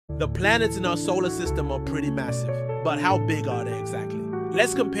The planets in our solar system are pretty massive, but how big are they exactly?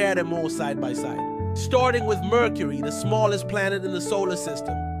 Let's compare them all side by side. Starting with Mercury, the smallest planet in the solar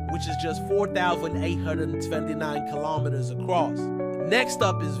system, which is just 4,829 kilometers across. Next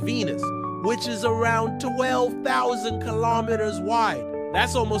up is Venus, which is around 12,000 kilometers wide.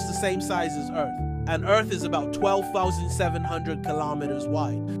 That's almost the same size as Earth. And Earth is about 12,700 kilometers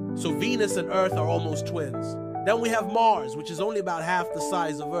wide. So Venus and Earth are almost twins. Then we have Mars, which is only about half the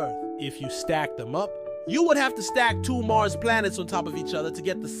size of Earth. If you stack them up, you would have to stack 2 Mars planets on top of each other to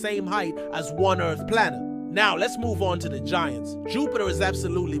get the same height as one Earth planet. Now let's move on to the giants. Jupiter is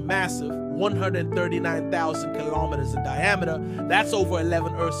absolutely massive, 139,000 kilometers in diameter. That's over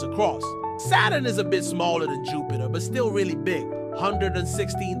 11 Earths across. Saturn is a bit smaller than Jupiter, but still really big,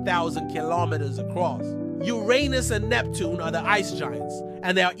 116,000 kilometers across. Uranus and Neptune are the ice giants,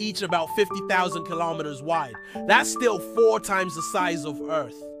 and they are each about 50,000 kilometers wide. That's still 4 times the size of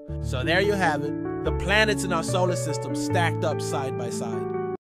Earth. So there you have it, the planets in our solar system stacked up side by side.